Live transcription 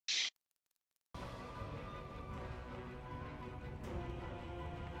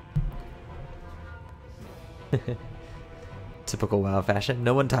Typical WoW fashion.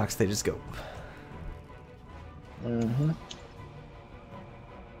 No one talks, they just go. Mm-hmm.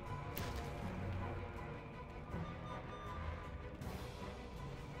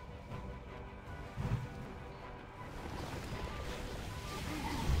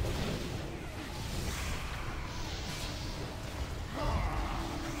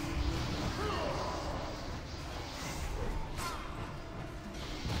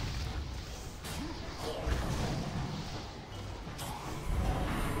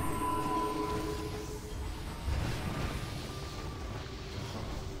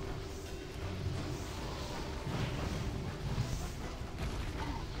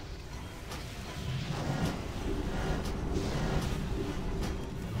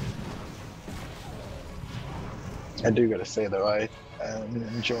 I do gotta say though, I am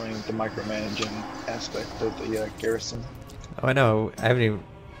enjoying the micromanaging aspect of the garrison. Oh, I know. I haven't even,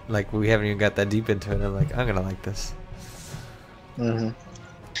 like, we haven't even got that deep into it. I'm like, I'm gonna like this. Mm-hmm.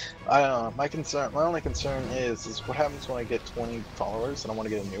 My only concern is what happens when I get 20 followers and I want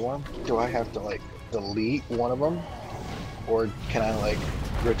to get a new one? Do I have to like delete one of them, or can I like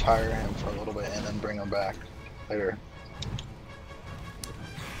retire him for a little bit and then bring him back later?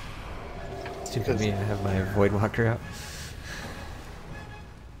 Too for me, I have my Void Walker out.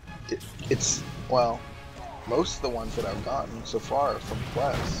 It's well, most of the ones that I've gotten so far are from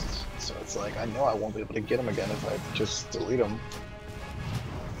quests, so it's like I know I won't be able to get them again if I just delete them.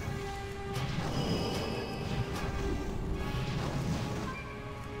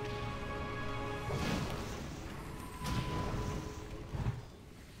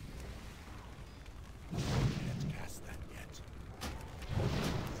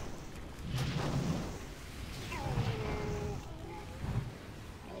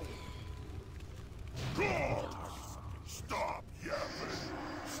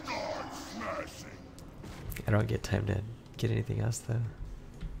 I don't get time to get anything else though.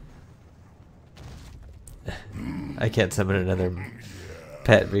 I can't summon another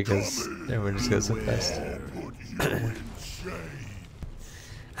pet because everyone just goes so fast.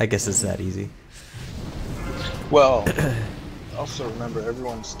 I guess it's that easy. Well, also remember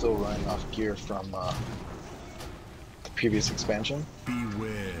everyone's still running off gear from the previous expansion.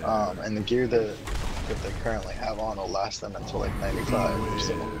 And the gear that they currently have on will last them until like 95 or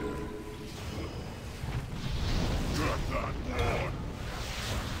so.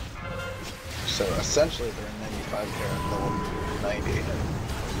 So essentially they're in 95 here at level 90.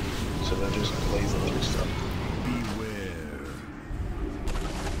 So they're just blazing through stuff.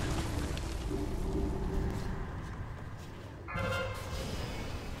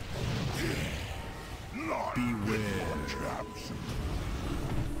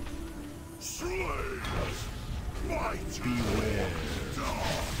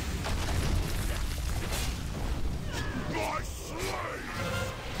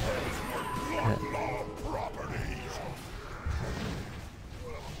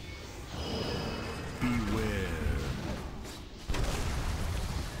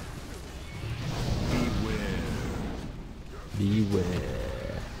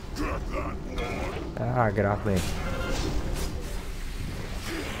 Beware. Ah, get off me.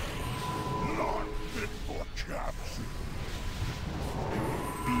 Not fit for capture.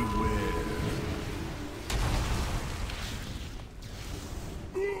 Beware.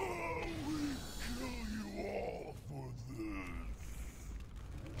 Oh, we kill you all for this.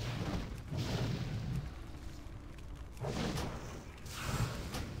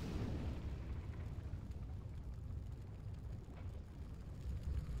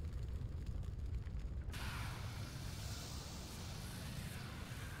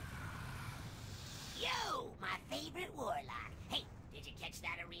 My favorite warlock. Hey, did you catch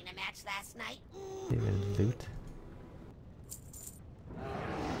that arena match last night? Even loot.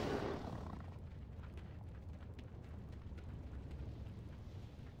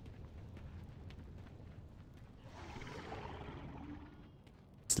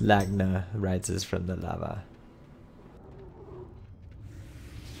 Slagna rises from the lava.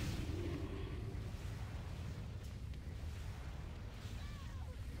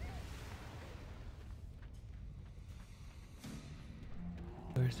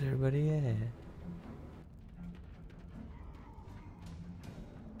 Where's everybody at?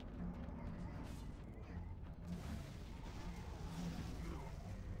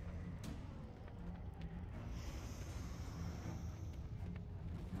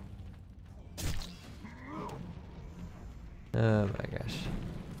 Oh my gosh.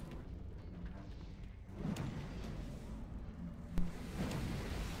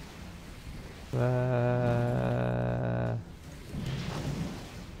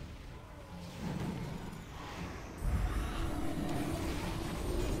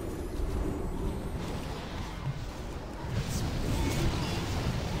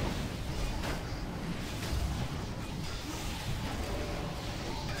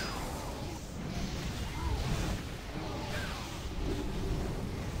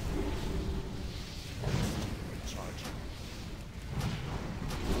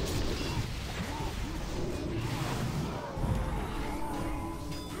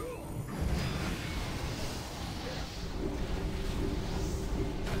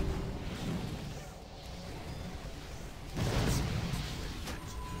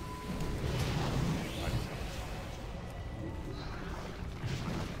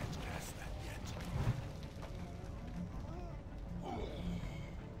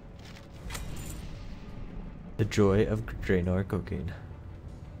 The joy of Draenor cooking.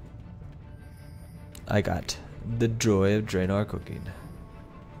 I got the joy of Draenor cooking.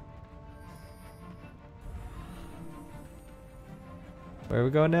 Where are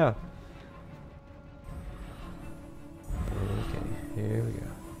we going now? Okay, here we go.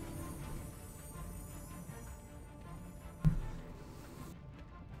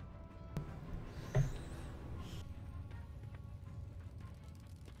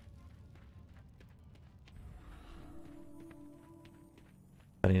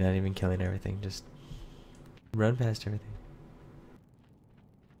 Funny, not even killing everything, just run past everything.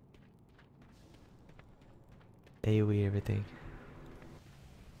 AoE everything.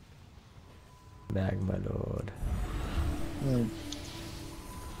 Magma Lord.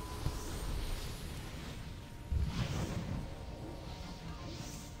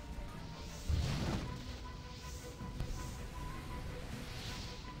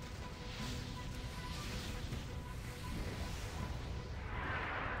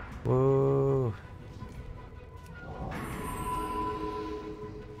 Whoa.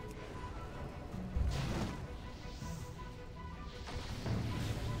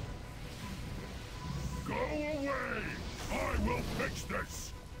 Go away! I will fix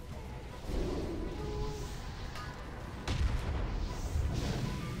this!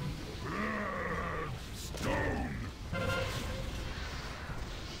 Stone!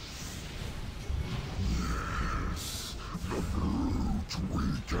 Yes, the brute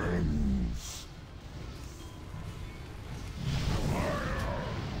weakens.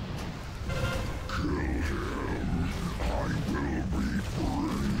 Kill him. I will be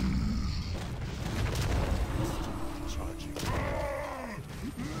free.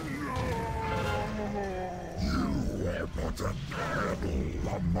 You are but a pebble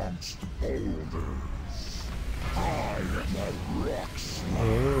amongst boulders. I am a rock slug.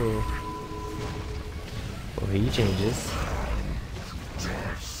 Oh. Well, he changes.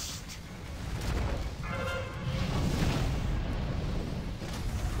 Dust.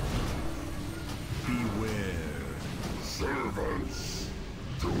 Beware. Servants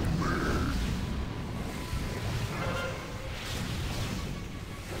to me.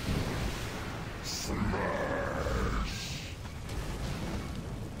 Smash.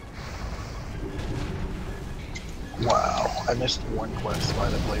 Wow, I missed one quest by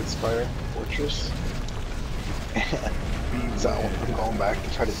the Bladespire Fortress. So I'm going back to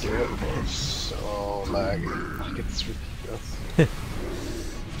try to do it. It's so laggy. Like, it's ridiculous.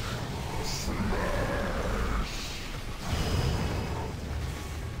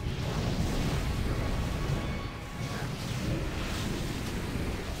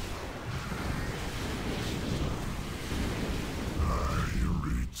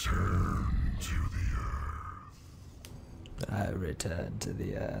 I return to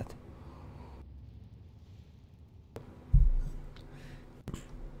the earth.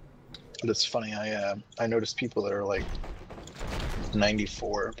 But it's funny, I noticed people that are like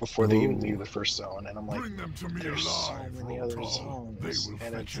 94 before they even leave the first zone, and I'm like, Bring them to me there's so alive, many other Roll. They zones, will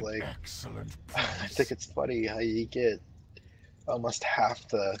and fetch it's an like, excellent I price. think it's funny how you get almost half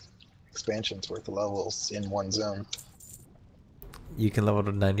the expansion's worth of levels in one zone. You can level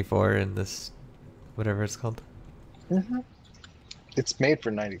to 94 in this, whatever it's called. It's made for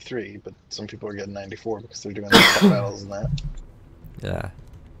 93, but some people are getting 94 because they're doing the tough battles and that. Yeah.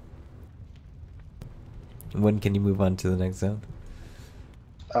 When can you move on to the next zone?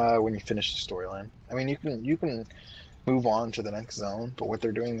 When you finish the storyline. I mean, you can move on to the next zone, but what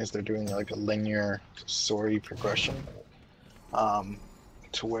they're doing is they're doing like a linear story progression,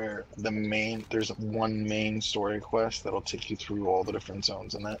 to where there's one main story quest that'll take you through all the different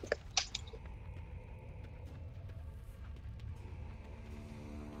zones in that.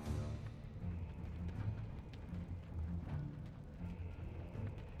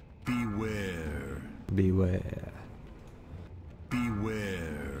 Beware. Beware.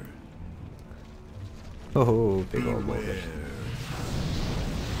 Beware. Oh, big old boulder. Beware.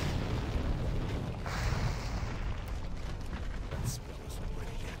 That spell isn't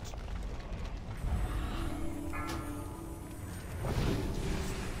ready yet.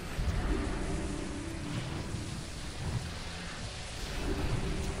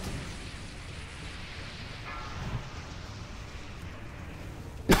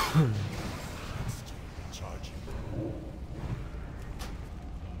 Charging.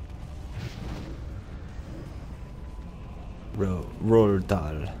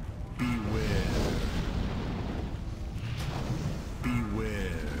 Roldal. Beware.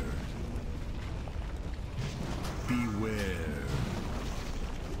 Beware. Beware.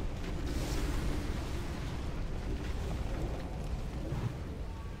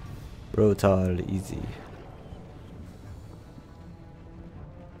 Rotal easy.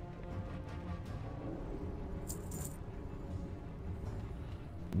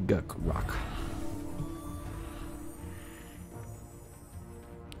 Guk Rock.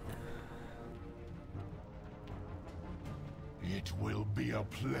 It will be a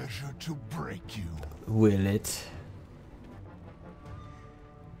pleasure to break you. Will it?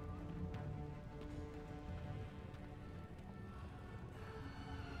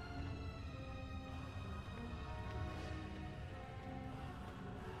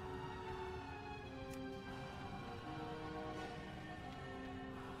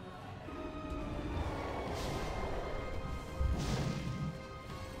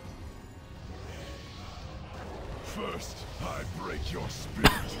 First, I break your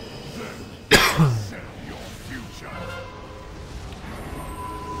spirit, then I sell your future.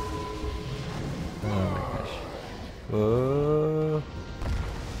 Oh my gosh. Whoa.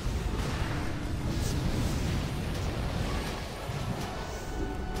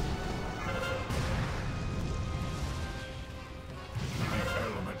 The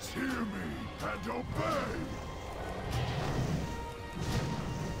elements hear me and obey.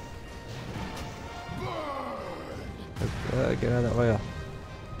 Get out of that oil.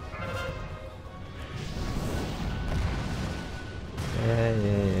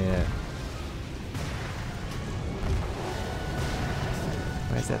 Yeah.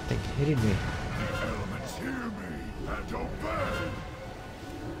 Why is that thing hitting me? The elements hear me and obey.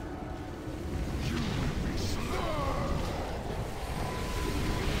 You will be slain.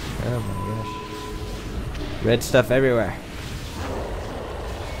 Oh my gosh. Red stuff everywhere.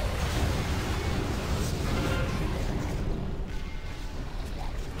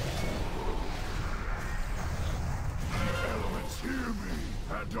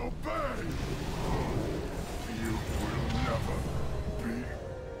 And obey. You will never be.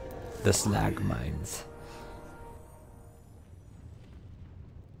 The slag mines.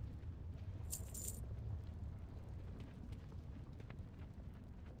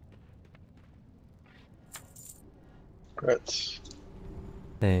 Congrats.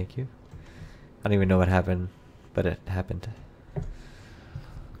 Thank you. I don't even know what happened, but it happened.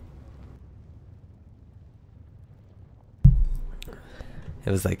 It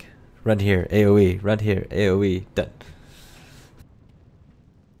was like, run here, AoE, run here, AoE, done.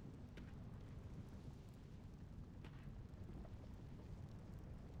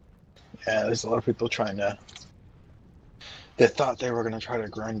 Yeah, there's a lot of people trying to. They thought they were going to try to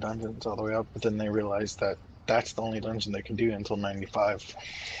grind dungeons all the way up, but then they realized that that's the only dungeon they can do until 95.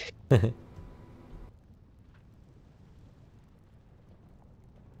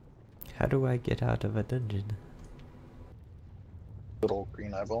 How do I get out of a dungeon? Little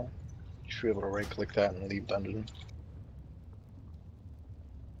green eyeball. You should be able to right click that and leave dungeon.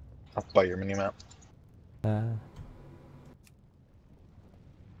 Up by your minimap.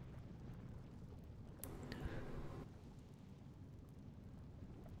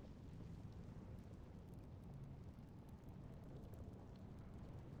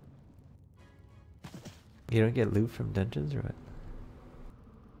 You don't get loot from dungeons or what?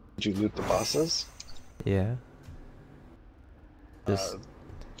 Did you loot the bosses? Yeah.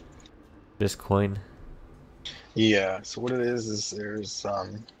 Just coin. Yeah, so what it is there's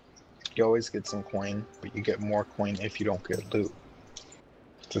you always get some coin, but you get more coin if you don't get loot.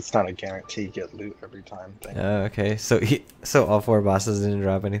 So it's not a guarantee you get loot every time thing. Okay. So all 4 bosses didn't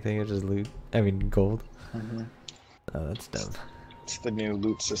drop anything, it just loot. I mean gold. Mm-hmm. Oh, that's dumb. It's the new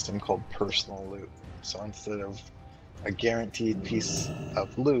loot system called personal loot. So instead of a guaranteed piece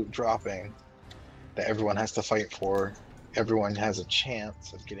of loot dropping that everyone has to fight for, everyone has a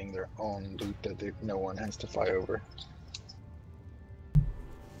chance of getting their own loot that no one has to fight over.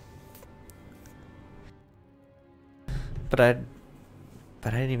 But I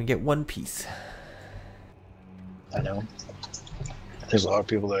didn't even get 1 piece. I know. There's a lot of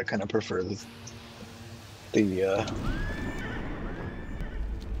people that kind of prefer the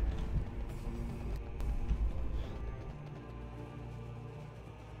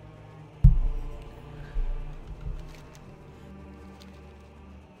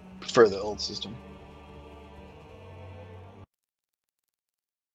old system.